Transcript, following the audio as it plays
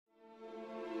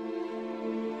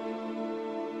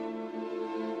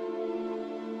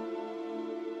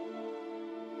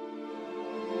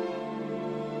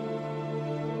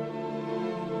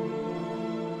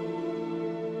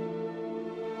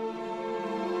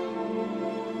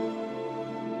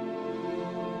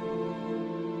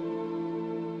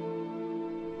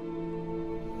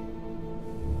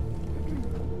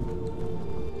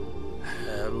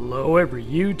Hello every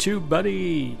YouTube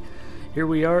buddy! Here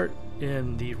we are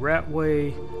in the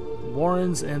Ratway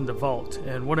Warrens and the Vault,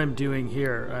 and what I'm doing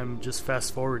here, I'm just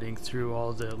fast forwarding through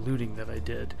all the looting that I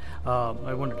did.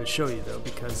 I wanted to show you though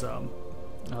because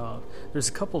there's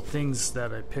a couple things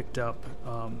that I picked up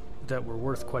that were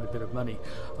worth quite a bit of money.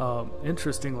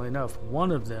 Interestingly enough,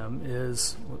 one of them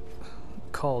is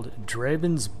called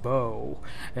Draven's Bow,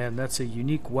 and that's a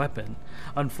unique weapon.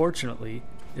 Unfortunately,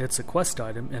 it's a quest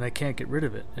item and I can't get rid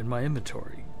of it in my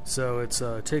inventory, so it's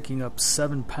taking up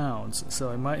 7 pounds, so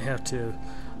I might have to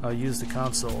use the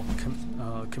console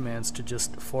commands to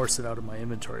just force it out of my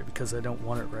inventory because I don't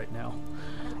want it right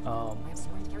now.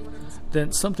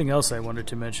 Then something else I wanted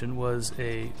to mention was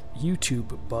a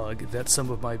YouTube bug that some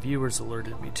of my viewers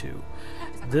alerted me to.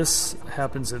 This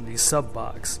happens in the sub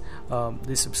box.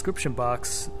 The subscription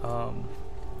box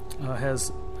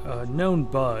has a known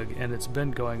bug, and it's been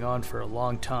going on for a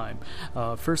long time.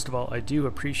 First of all, I do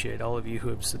appreciate all of you who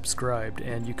have subscribed,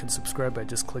 and you can subscribe by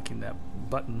just clicking that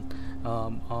button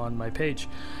on my page.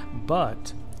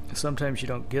 But sometimes you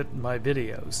don't get my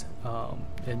videos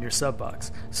in your sub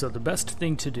box. So the best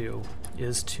thing to do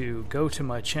is to go to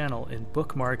my channel and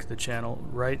bookmark the channel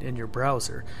right in your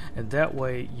browser, and that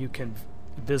way you can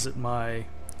visit my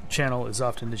channel as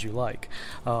often as you like.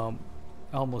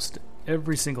 Almost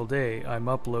every single day I'm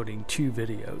uploading 2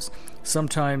 videos.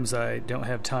 Sometimes I don't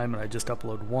have time and I just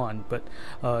upload 1, but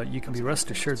you can be rest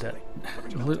assured that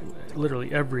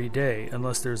literally every day,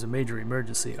 unless there's a major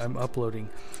emergency, I'm uploading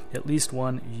at least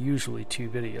 1, usually 2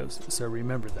 videos, so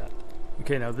remember that.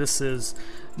 Okay, now this is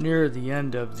near the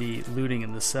end of the looting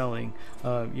and the selling.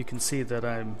 You can see that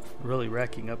I'm really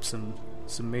racking up some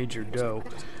major dough,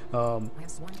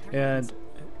 and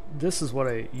this is what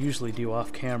I usually do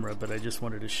off camera, but I just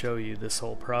wanted to show you this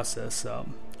whole process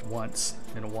once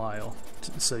in a while,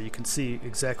 so you can see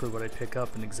exactly what I pick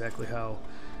up and exactly how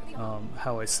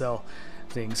I sell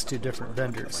things to different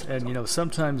vendors. And you know,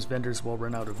 sometimes vendors will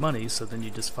run out of money, so then you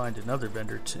just find another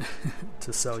vendor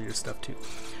to sell your stuff to.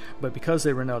 But because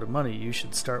they run out of money, you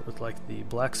should start with like the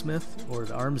blacksmith or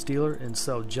the arms dealer and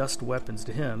sell just weapons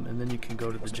to him, and then you can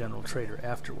go to the general trader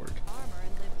afterward.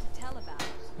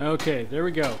 Okay, there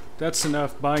we go. That's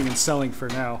enough buying and selling for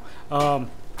now.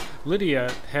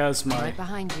 Lydia has my right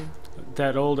behind you.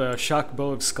 That old shock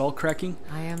bow of skull cracking.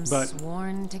 I am but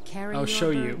sworn to carry I'll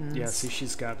show you. burdens. Yeah, see,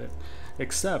 she's got it.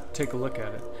 Except, take a look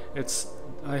at it.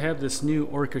 I have this new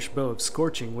orcish bow of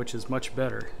scorching, which is much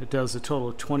better. It does a total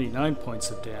of 29 points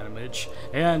of damage,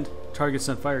 and targets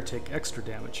on fire take extra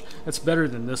damage. That's better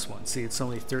than this one. See, it's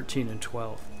only 13 and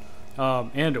 12.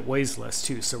 And it weighs less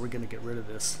too, so we're going to get rid of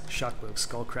this shockbow of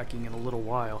skull cracking in a little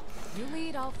while. You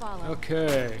lead, I'll follow.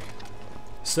 Okay,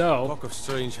 so talk of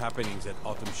strange happenings at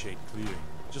Autumn Shade Clearing,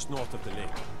 just north of the lake.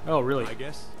 Oh, really? I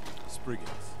guess Spriggans.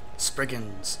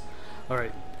 Spriggans. All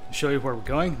right, show you where we're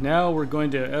going. Now we're going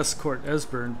to escort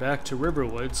Esbern back to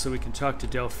Riverwood so we can talk to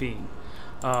Delphine.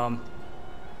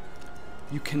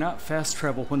 You cannot fast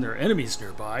travel when there are enemies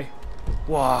nearby.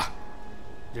 Wah!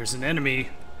 There's an enemy.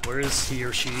 Where is he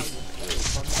or she?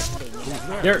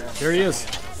 There he is.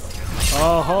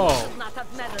 Oh ho!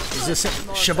 Is this it?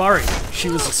 Shavari. She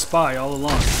was a spy all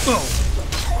along.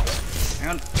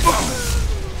 And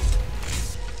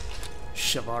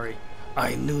Shavari.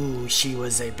 I knew she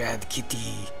was a bad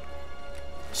kitty.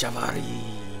 Shavari.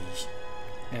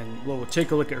 And we'll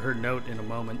take a look at her note in a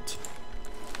moment.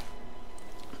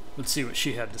 Let's see what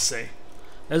she had to say.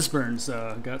 Esbern's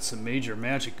got some major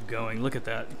magic going. Look at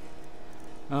that.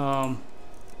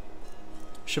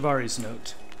 Shavari's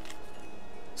note.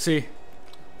 See?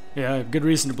 Yeah, I have good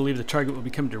reason to believe the target will be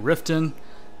coming to Riften.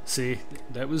 See,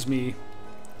 that was me.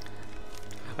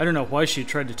 I don't know why she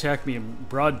tried to attack me in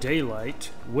broad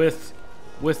daylight with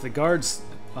the guards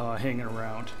hanging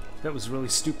around. That was really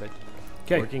stupid.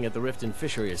 Okay. Working at the Riften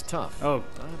fishery is tough. Oh.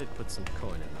 I did put some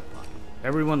coin in my pocket.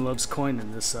 Everyone loves coin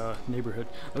in this neighborhood.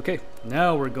 Okay,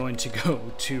 now we're going to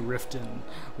go to Riften,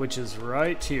 which is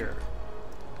right here.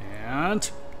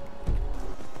 And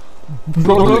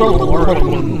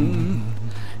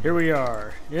here we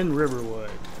are in Riverwood.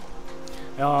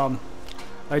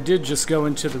 I did just go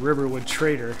into the Riverwood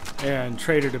trader and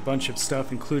traded a bunch of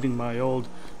stuff, including my old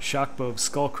shockbow of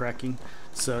skull cracking.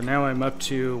 So now I'm up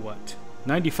to what?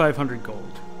 9,500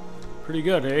 gold. Pretty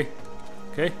good, eh?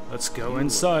 Okay, let's go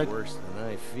inside. Worse than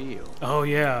I feel. Oh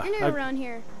yeah. You're new around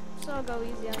here, so I'll go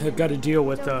easy on you. I've got to deal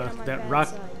with Don't get on my that bad rock,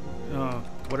 side.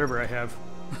 whatever I have.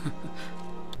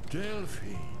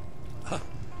 Delphine.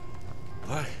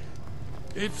 Why,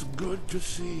 it's good to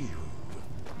see you.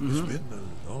 It's been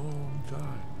a long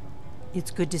time. It's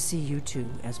good to see you too,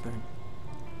 Esbern.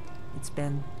 It's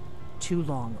been too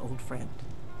long, old friend.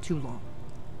 Too long.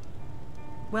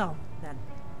 Well, then.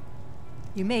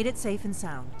 You made it safe and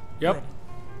sound. Yep. Good.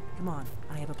 Come on,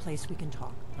 I have a place we can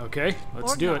talk. Okay,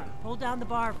 let's do it. Hold down the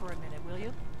bar for a minute, will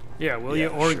you? Yeah, will you,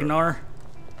 sure. Orgnar?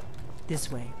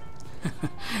 This way.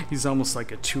 He's almost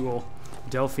like a tool.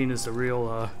 Delphine is the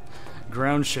real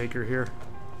ground shaker here.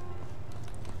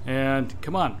 And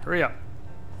come on, hurry up.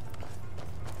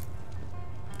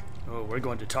 Oh, we're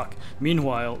going to talk.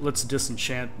 Meanwhile, let's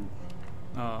disenchant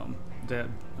that.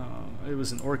 It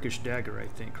was an orcish dagger, I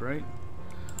think, right?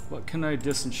 What can I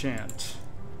disenchant?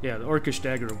 Yeah, the orcish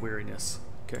dagger of weariness.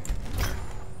 Okay.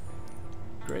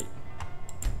 Great.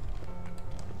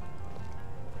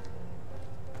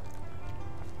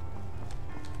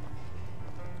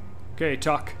 Okay,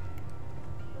 talk.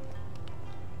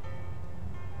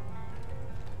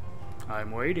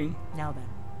 I'm waiting. Now then.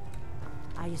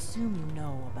 I assume you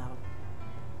know about...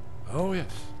 Oh,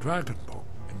 yes. Dragonborn.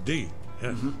 Indeed.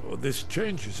 Yes. Oh, this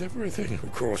changes everything,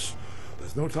 of course.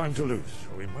 There's no time to lose.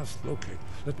 We must locate.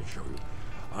 Let me show you.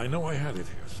 I know I had it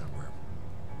here somewhere.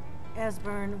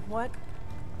 Esbern, what?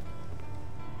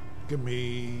 Give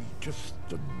me just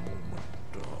a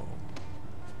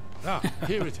moment.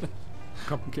 Here it is.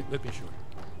 Come, Okay. let me show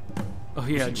you. Oh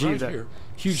yeah, See, gee, right that here,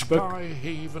 huge book.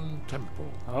 Skyhaven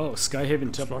Temple. Oh,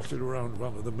 Skyhaven Temple. Constructed around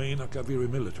one of the main Akaviri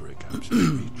military camps in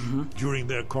the beach during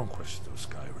their conquest of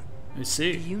Skyrim. I Do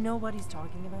see. you know what he's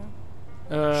talking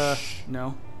about?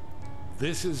 No.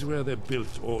 This is where they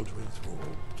built Alduin's Wall,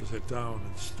 to set down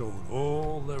in stone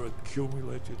all their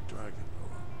accumulated dragon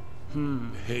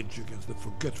lore. A hedge against the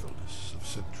forgetfulness of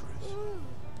centuries.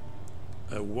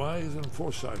 A wise and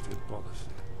foresighted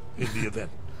policy in the event.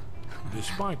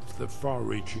 Despite the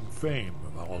far-reaching fame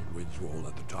of Alduin's Wall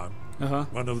at the time,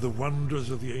 one of the wonders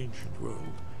of the ancient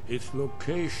world, its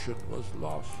location was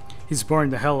lost. He's boring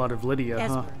the hell out of Lydia, huh?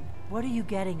 Esbern, what are you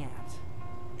getting at?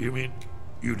 You mean,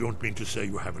 you don't mean to say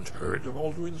you haven't heard of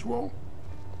Alduin's Wall?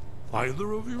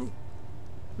 Either of you?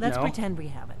 Let's No. pretend we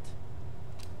haven't.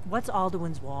 What's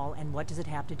Alduin's Wall, and what does it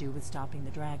have to do with stopping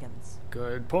the dragons?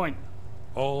 Good point.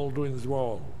 Alduin's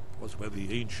Wall was where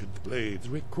the ancient blades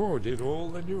recorded all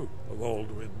they knew of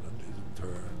Alduin and his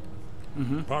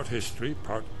return. Part history,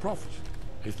 part prophecy.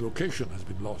 His location has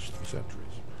been lost for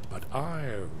centuries, but I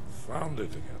have found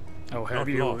it again. Oh, have Not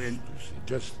you? lost, you see,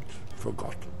 just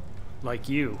forgotten. Like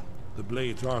you. The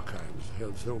Blade's archives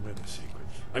held so many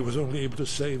secrets. I was only able to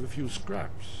save a few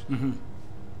scraps.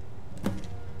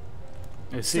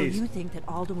 I So see. you think that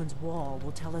Alduin's Wall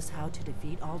will tell us how to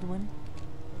defeat Alduin?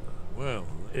 Well,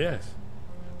 yes,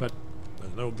 but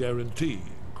there's no guarantee,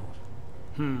 of course.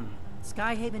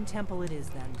 Skyhaven Temple it is,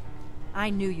 then. I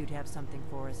knew you'd have something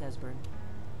for us, Esbern.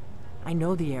 I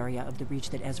know the area of the reach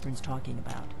that Esbern's talking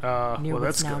about. Near well,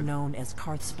 what's that's now good. known as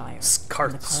Karthspire, in the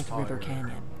Karth River Karthspire.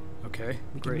 Canyon. Okay,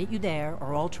 We can great. meet you there,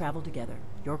 or all travel together.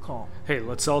 Your call. Hey,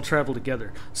 let's all travel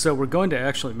together. So we're going to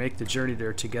actually make the journey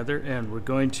there together, and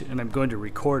I'm going to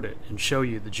record it and show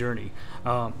you the journey.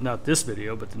 Not this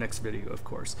video, but the next video, of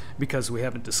course, because we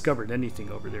haven't discovered anything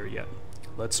over there yet.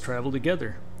 Let's travel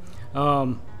together.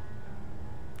 Are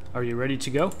you ready to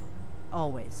go?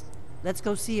 Always. Let's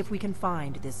go see if we can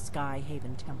find this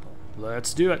Skyhaven Temple.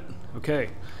 Let's do it. Okay,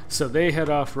 so they head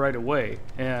off right away,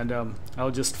 and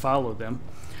I'll just follow them.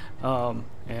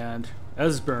 And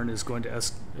Esbern is going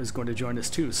to join us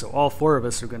too. So all four of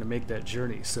us are going to make that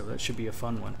journey. So that should be a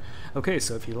fun one. Okay,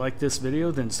 so if you like this video,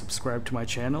 then subscribe to my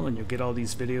channel, and you'll get all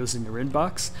these videos in your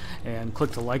inbox. And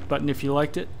click the like button if you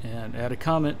liked it, and add a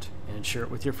comment, and share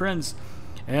it with your friends.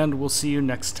 And we'll see you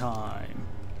next time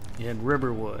in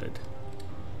Riverwood.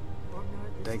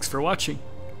 Thanks for watching.